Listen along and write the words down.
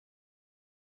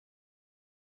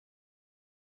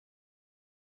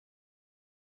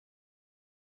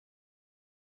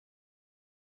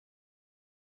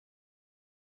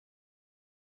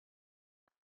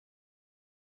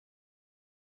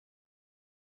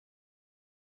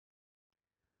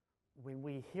When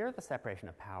we hear the separation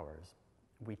of powers,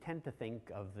 we tend to think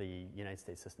of the United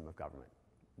States system of government.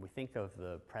 We think of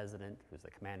the president, who's the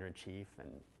commander-in-chief and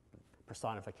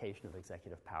personification of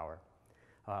executive power.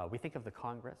 We think of the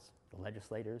Congress, the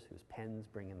legislators whose pens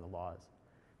bring in the laws.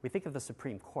 We think of the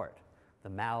Supreme Court, the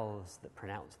mouths that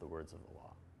pronounce the words of the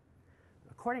law.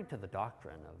 According to the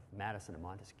doctrine of Madison and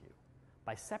Montesquieu,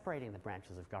 by separating the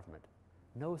branches of government,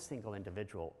 no single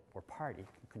individual or party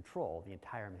can control the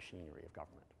entire machinery of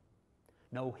government.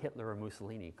 No Hitler or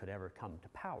Mussolini could ever come to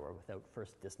power without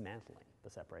first dismantling the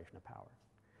separation of powers.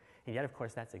 And yet, of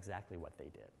course, that's exactly what they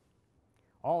did.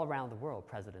 All around the world,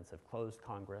 presidents have closed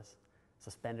Congress,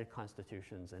 suspended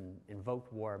constitutions, and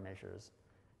invoked war measures.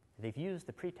 They've used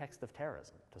the pretext of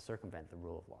terrorism to circumvent the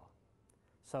rule of law.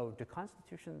 So, do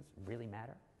constitutions really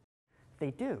matter?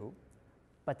 They do,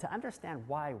 but to understand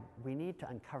why, we need to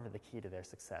uncover the key to their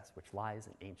success, which lies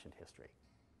in ancient history.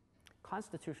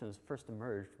 Constitutions first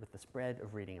emerged with the spread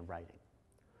of reading and writing.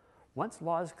 Once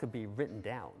laws could be written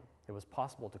down, it was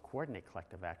possible to coordinate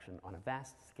collective action on a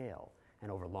vast scale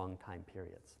and over long time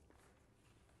periods.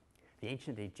 The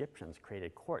ancient Egyptians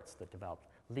created courts that developed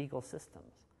legal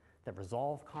systems that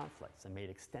resolved conflicts and made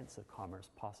extensive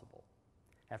commerce possible.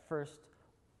 At first,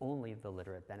 only the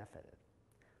literate benefited.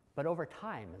 But over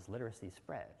time, as literacy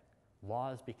spread,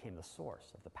 laws became the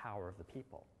source of the power of the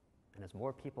people. And as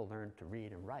more people learned to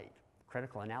read and write,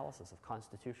 critical analysis of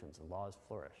constitutions and laws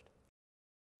flourished.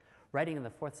 Writing in the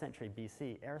 4th century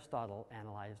BC, Aristotle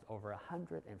analyzed over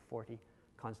 140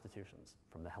 constitutions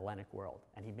from the Hellenic world,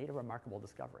 and he made a remarkable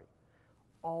discovery.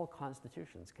 All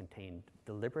constitutions contained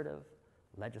deliberative,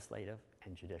 legislative,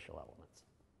 and judicial elements.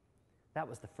 That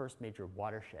was the first major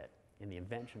watershed in the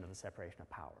invention of the separation of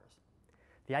powers.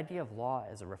 The idea of law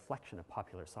as a reflection of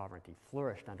popular sovereignty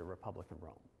flourished under Republican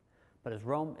Rome. But as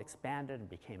Rome expanded and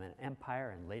became an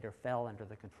empire and later fell under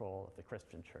the control of the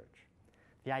Christian church,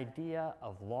 the idea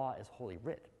of law as holy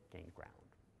writ gained ground.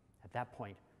 At that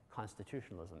point,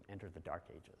 constitutionalism entered the Dark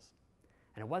Ages.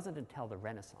 And it wasn't until the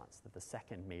Renaissance that the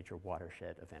second major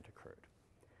watershed event occurred.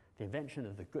 The invention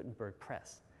of the Gutenberg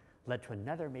press led to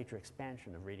another major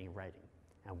expansion of reading and writing,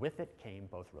 and with it came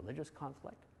both religious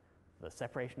conflict, the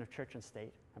separation of church and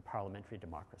state, and parliamentary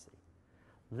democracy.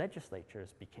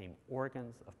 Legislatures became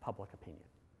organs of public opinion.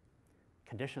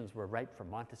 Conditions were ripe for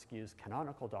Montesquieu's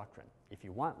canonical doctrine: if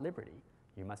you want liberty,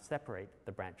 you must separate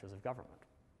the branches of government.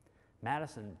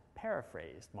 Madison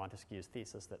paraphrased Montesquieu's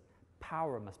thesis that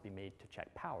power must be made to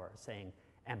check power, saying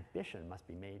ambition must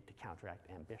be made to counteract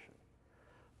ambition.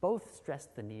 Both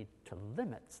stressed the need to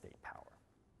limit state power.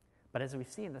 But as we've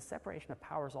seen, the separation of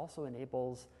powers also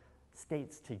enables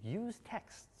states to use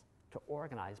texts to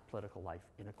organize political life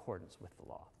in accordance with the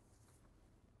law.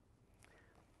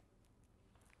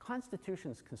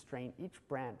 Constitutions constrain each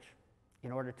branch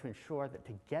in order to ensure that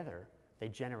together they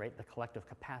generate the collective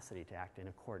capacity to act in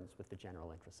accordance with the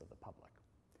general interests of the public.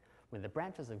 When the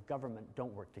branches of government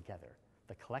don't work together,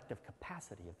 the collective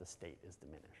capacity of the state is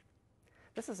diminished.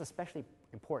 This is especially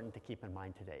important to keep in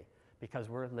mind today because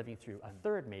we're living through a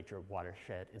third major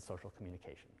watershed in social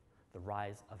communication: the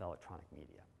rise of electronic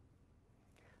media.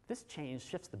 This change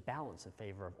shifts the balance in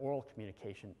favor of oral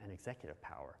communication and executive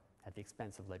power at the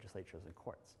expense of legislatures and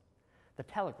courts. The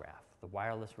telegraph, the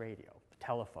wireless radio, the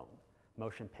telephone,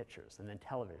 motion pictures, and then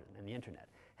television and the internet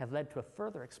have led to a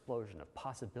further explosion of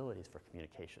possibilities for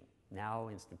communication, now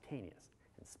instantaneous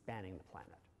and spanning the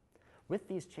planet. With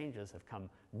these changes have come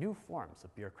new forms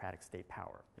of bureaucratic state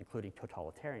power, including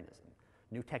totalitarianism,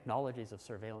 new technologies of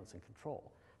surveillance and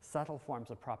control, subtle forms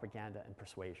of propaganda and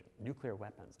persuasion, nuclear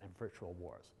weapons, and virtual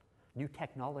wars. New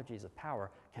technologies of power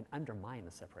can undermine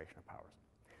the separation of powers.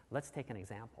 Let's take an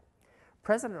example.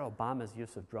 President Obama's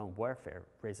use of drone warfare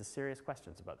raises serious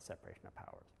questions about the separation of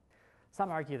powers.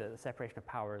 Some argue that the separation of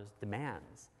powers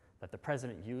demands that the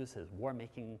president use his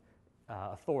war-making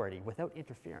authority without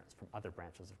interference from other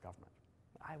branches of government.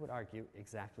 I would argue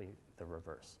exactly the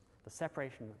reverse. The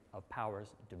separation of powers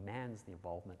demands the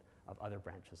involvement of other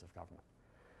branches of government.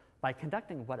 By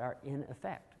conducting what are, in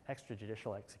effect,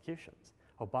 extrajudicial executions,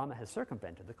 Obama has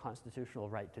circumvented the constitutional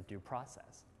right to due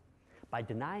process. By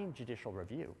denying judicial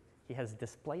review, he has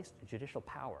displaced judicial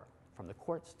power from the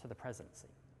courts to the presidency.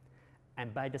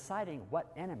 And by deciding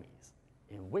what enemies,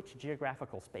 in which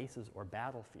geographical spaces or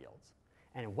battlefields,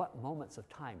 and in what moments of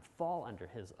time fall under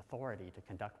his authority to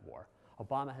conduct war,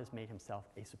 Obama has made himself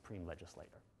a supreme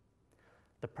legislator.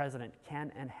 The president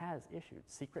can and has issued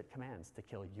secret commands to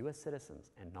kill U.S.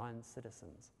 citizens and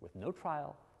non-citizens with no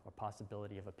trial or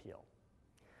possibility of appeal.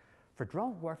 For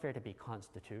drone warfare to be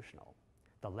constitutional,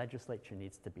 the legislature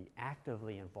needs to be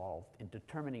actively involved in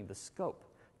determining the scope,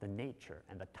 the nature,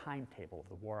 and the timetable of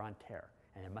the war on terror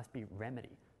and there must be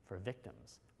remedy for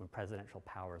victims when presidential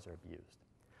powers are abused.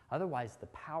 Otherwise, the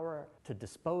power to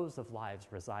dispose of lives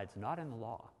resides not in the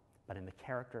law, but in the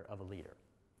character of a leader.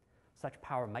 Such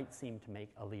power might seem to make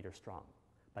a leader strong,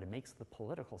 but it makes the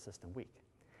political system weak.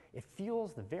 It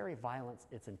fuels the very violence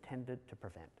it's intended to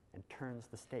prevent and turns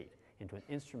the state into an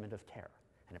instrument of terror,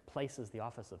 and it places the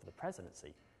office of the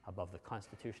presidency above the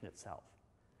Constitution itself.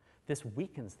 This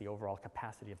weakens the overall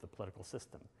capacity of the political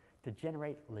system to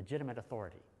generate legitimate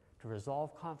authority, to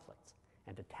resolve conflicts,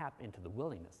 and to tap into the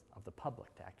willingness of the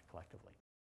public to act collectively.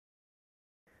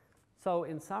 So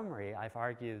in summary, I've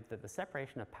argued that the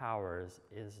separation of powers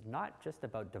is not just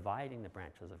about dividing the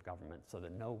branches of government so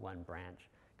that no one branch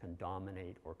can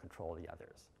dominate or control the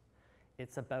others.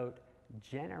 It's about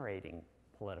generating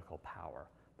political power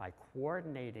by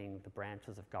coordinating the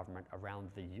branches of government around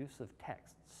the use of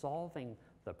text, solving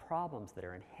the problems that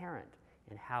are inherent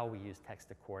in how we use text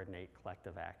to coordinate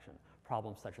collective action.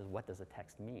 Problems such as what does a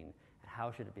text mean and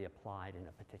how should it be applied in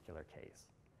a particular case.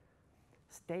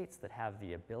 States that have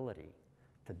the ability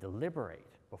to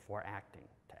deliberate before acting,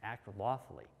 to act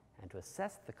lawfully, and to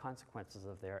assess the consequences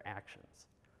of their actions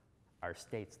are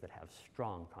states that have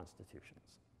strong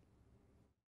constitutions.